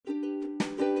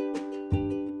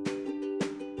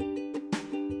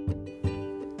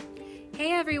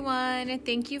everyone.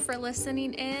 Thank you for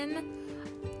listening in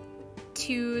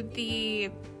to the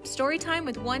Storytime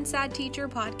with One Sad Teacher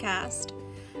podcast.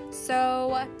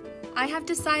 So I have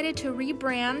decided to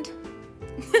rebrand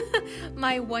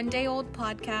my one-day-old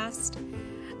podcast.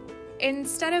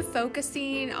 Instead of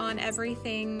focusing on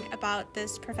everything about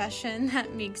this profession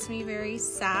that makes me very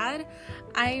sad,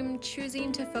 I'm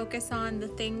choosing to focus on the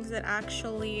things that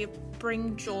actually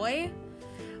bring joy,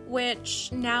 which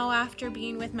now after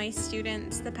being with my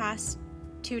students the past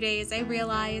 2 days, I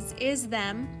realize is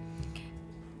them.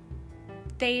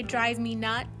 They drive me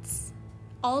nuts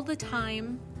all the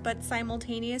time, but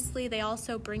simultaneously they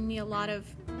also bring me a lot of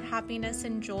happiness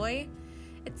and joy.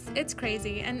 It's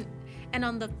crazy. And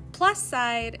on the plus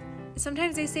side,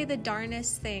 sometimes they say the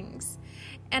darnest things.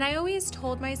 And I always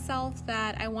told myself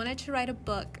that I wanted to write a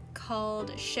book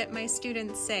called Shit My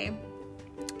Students Say.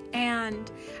 And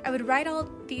I would write all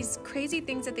these crazy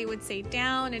things that they would say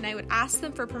down, and I would ask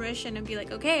them for permission and be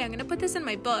like, okay, I'm going to put this in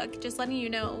my book, just letting you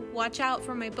know, watch out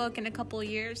for my book in a couple of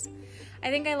years. I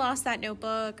think I lost that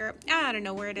notebook, or I don't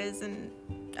know where it is, in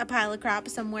a pile of crap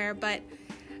somewhere, but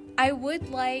I would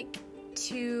like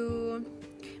to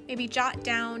maybe jot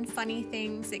down funny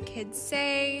things that kids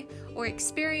say or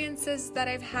experiences that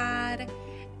I've had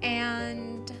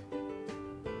and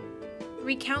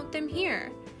recount them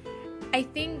here. I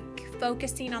think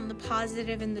focusing on the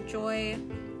positive and the joy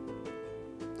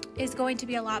is going to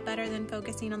be a lot better than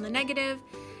focusing on the negative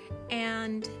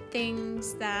and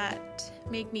things that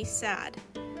make me sad.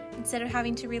 Instead of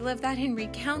having to relive that and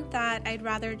recount that, I'd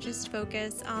rather just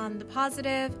focus on the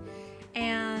positive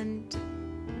and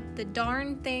the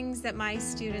darn things that my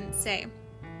students say.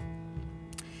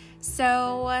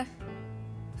 So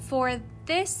for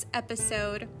this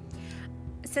episode,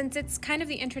 since it's kind of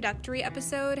the introductory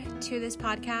episode to this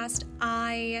podcast,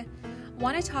 I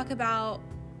want to talk about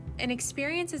an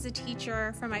experience as a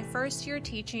teacher from my first year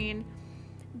teaching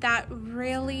that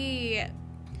really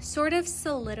sort of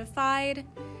solidified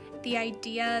the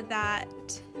idea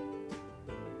that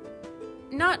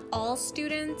not all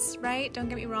students, right? Don't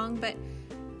get me wrong, but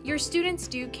your students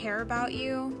do care about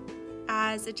you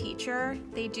as a teacher.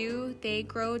 They do. They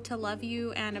grow to love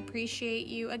you and appreciate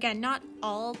you. Again, not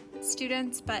all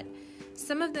students, but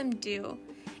some of them do.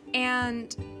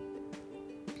 And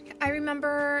I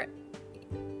remember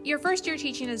your first year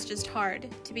teaching is just hard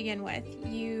to begin with.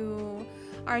 You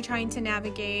are trying to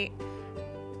navigate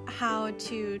how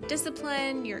to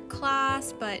discipline your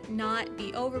class, but not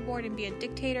be overboard and be a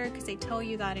dictator, because they tell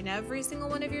you that in every single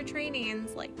one of your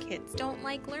trainings, like, kids don't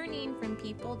like learning from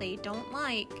people they don't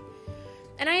like.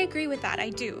 And I agree with that. I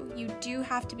do. You do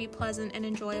have to be pleasant and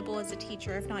enjoyable as a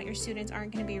teacher. If not, your students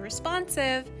aren't going to be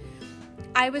responsive.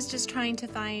 I was just trying to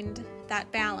find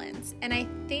that balance. And I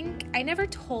think I never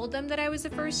told them that I was a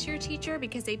first year teacher,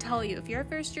 because they tell you if you're a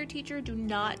first year teacher, do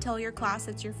not tell your class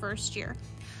it's your first year.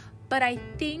 But I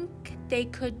think they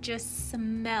could just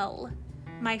smell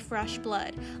my fresh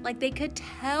blood. Like, they could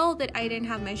tell that I didn't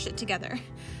have my shit together.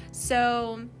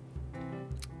 So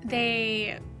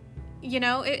they,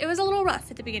 it was a little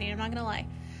rough at the beginning, I'm not gonna lie.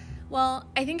 Well,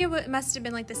 I think it must have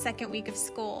been like the second week of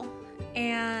school,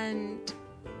 and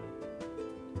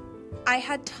I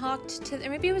had talked to,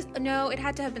 it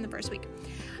had to have been the first week.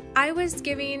 I was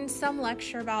giving some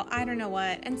lecture about I don't know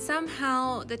what, and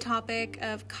somehow the topic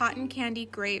of cotton candy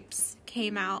grapes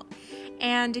came out.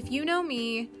 And if you know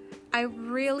me, I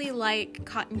really like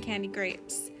cotton candy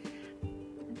grapes.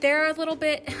 They're a little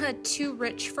bit too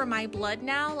rich for my blood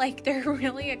now. Like, they're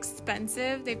really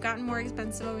expensive. They've gotten more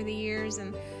expensive over the years,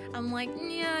 and I'm like,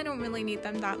 yeah, I don't really need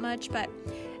them that much. But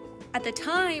at the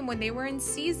time when they were in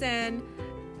season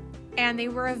and they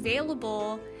were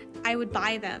available, I would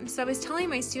buy them. So I was telling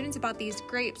my students about these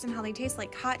grapes and how they taste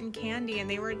like cotton candy, and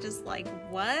they were just like,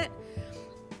 what?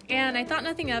 And I thought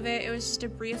nothing of it. It was just a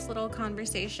brief little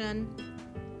conversation,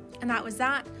 and that was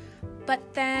that.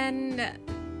 But then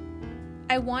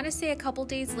I want to say a couple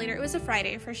days later, it was a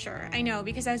Friday for sure. I know,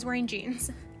 because I was wearing jeans.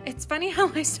 It's funny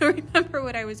how I still remember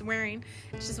what I was wearing.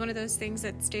 It's just one of those things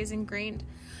that stays ingrained.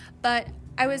 But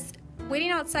I was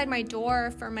waiting outside my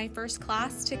door for my first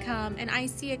class to come, and I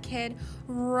see a kid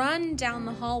run down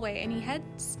the hallway, and he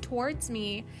heads towards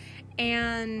me,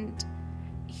 and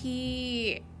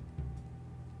he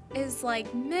is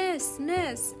like, Miss,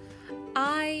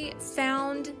 I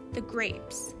found the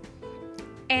grapes.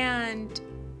 And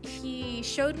he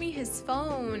showed me his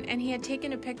phone, and he had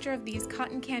taken a picture of these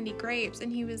cotton candy grapes,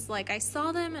 and he was like, I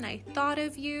saw them and I thought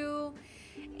of you,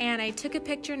 and I took a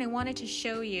picture and I wanted to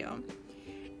show you.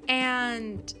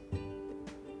 And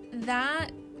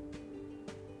that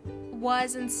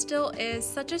was and still is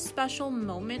such a special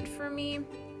moment for me,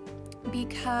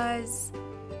 because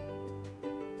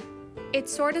it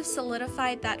sort of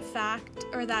solidified that fact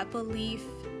or that belief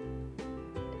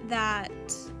that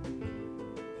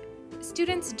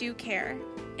students do care,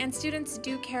 and students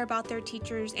do care about their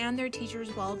teachers and their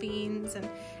teachers' well-beings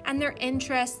and their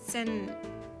interests, and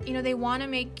they want to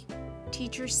make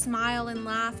teachers smile and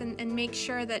laugh and make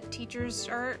sure that teachers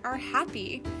are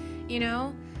happy.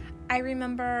 I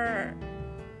remember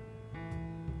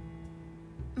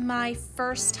my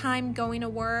first time going to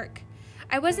work.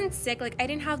 I wasn't sick, I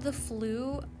didn't have the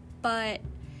flu, but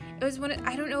it was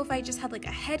I don't know if I just had a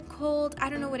head cold, I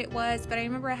don't know what it was, but I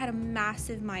remember I had a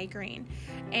massive migraine,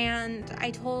 and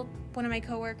I told one of my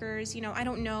coworkers, I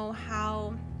don't know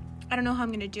how I'm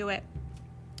going to do it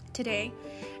today,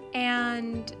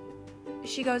 and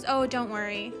she goes, "Oh, don't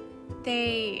worry,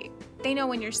 they know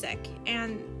when you're sick,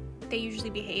 and they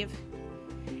usually behave."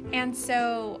 And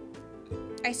so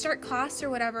I start class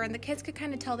or whatever, and the kids could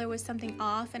kind of tell there was something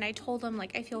off, and I told them,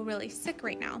 I feel really sick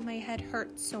right now. My head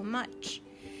hurts so much.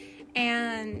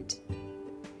 And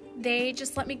they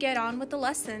just let me get on with the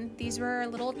lesson. These were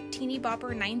little teeny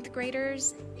bopper 9th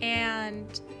graders, and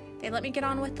they let me get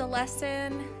on with the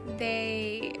lesson.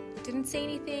 They didn't say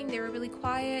anything. They were really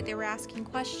quiet. They were asking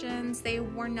questions. They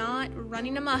were not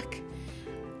running amok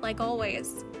like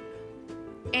always.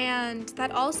 And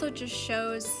that also just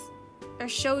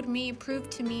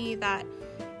proved to me that,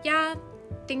 yeah,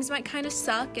 things might kind of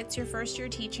suck. It's your first year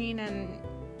teaching and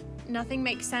nothing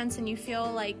makes sense, and you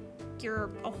feel like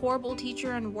you're a horrible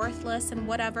teacher and worthless and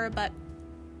whatever, but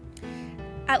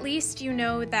at least you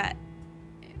know that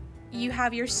you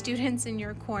have your students in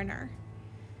your corner,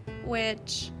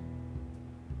 which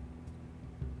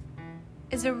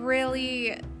is a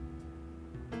really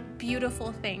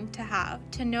beautiful thing to have,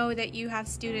 to know that you have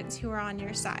students who are on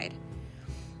your side.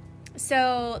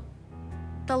 So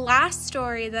the last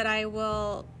story that I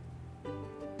will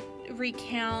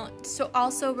recount, so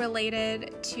also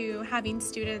related to having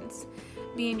students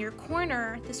be in your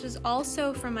corner, this was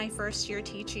also from my first year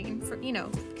teaching,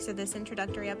 because of this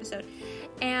introductory episode,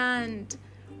 and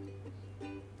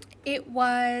it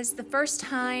was the first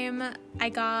time I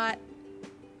got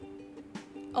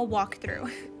a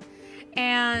walkthrough.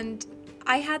 And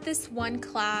I had this one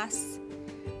class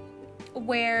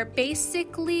where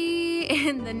basically,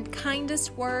 in the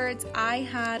kindest words, I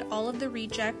had all of the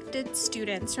rejected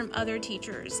students from other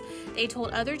teachers. They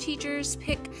told other teachers,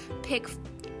 pick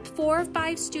 4 or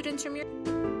 5 students from your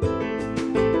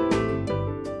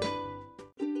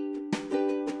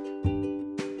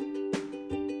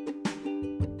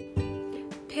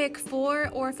pick 4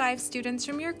 or 5 students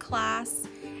from your class,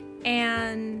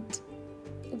 and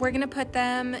we're gonna put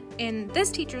them in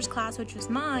this teacher's class, which was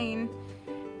mine,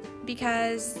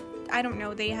 because I don't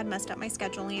know, they had messed up my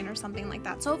scheduling or something like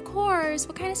that. So of course,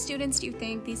 what kind of students do you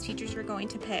think these teachers were going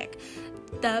to pick?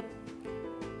 The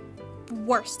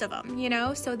worst of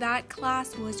them, So that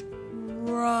class was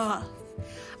rough.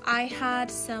 I had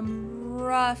some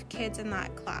rough kids in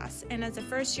that class, and as a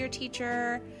first year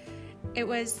teacher, it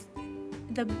was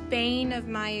the bane of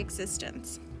my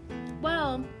existence.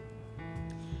 Well,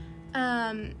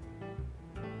 I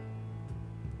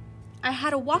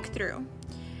had a walkthrough.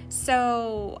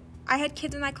 So I had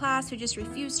kids in that class who just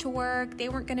refused to work. They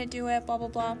weren't going to do it, blah, blah,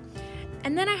 blah.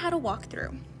 And then I had a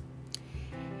walkthrough.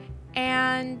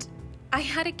 And I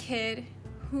had a kid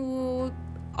who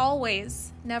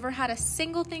always never had a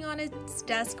single thing on his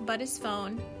desk but his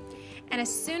phone. And as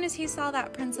soon as he saw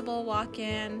that principal walk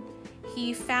in,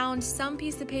 he found some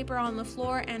piece of paper on the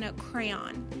floor and a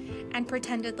crayon and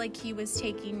pretended like he was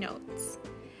taking notes.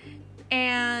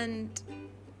 And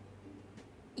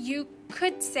you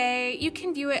could say, you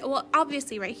can view it, well,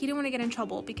 obviously, right, he didn't want to get in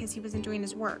trouble because he wasn't doing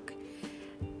his work.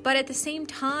 But at the same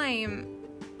time,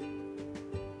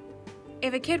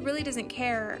 if a kid really doesn't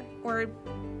care or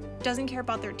doesn't care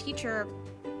about their teacher,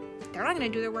 they're not going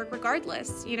to do their work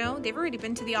regardless, They've already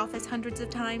been to the office hundreds of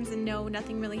times and know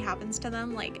nothing really happens to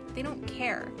them. They don't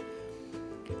care.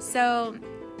 So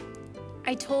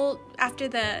after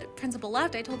the principal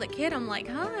left, I told the kid, I'm like,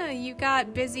 you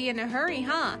got busy in a hurry,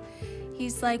 huh?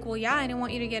 He's like, well, yeah, I didn't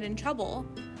want you to get in trouble.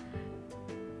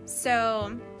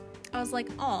 So I was like,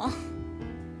 oh,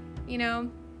 you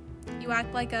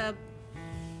act like a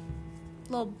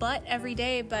little butt every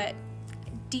day, but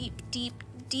deep, deep,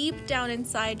 deep down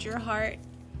inside your heart,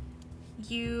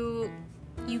 you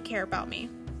care about me.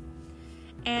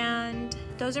 And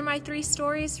those are my 3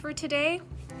 stories for today.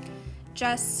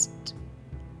 Just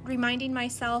reminding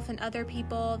myself and other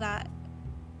people that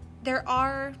there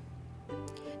are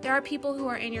people who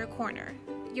are in your corner.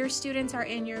 Your students are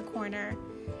in your corner,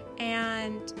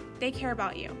 and they care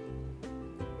about you.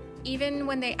 Even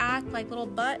when they act like little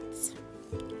butts,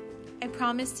 I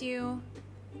promise you,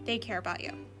 they care about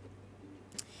you.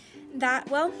 That's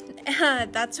where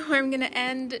I'm going to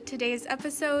end today's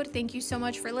episode. Thank you so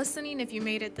much for listening if you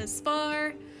made it this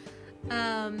far.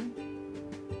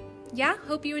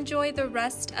 Hope you enjoy the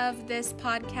rest of this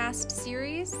podcast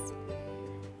series.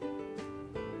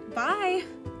 Bye.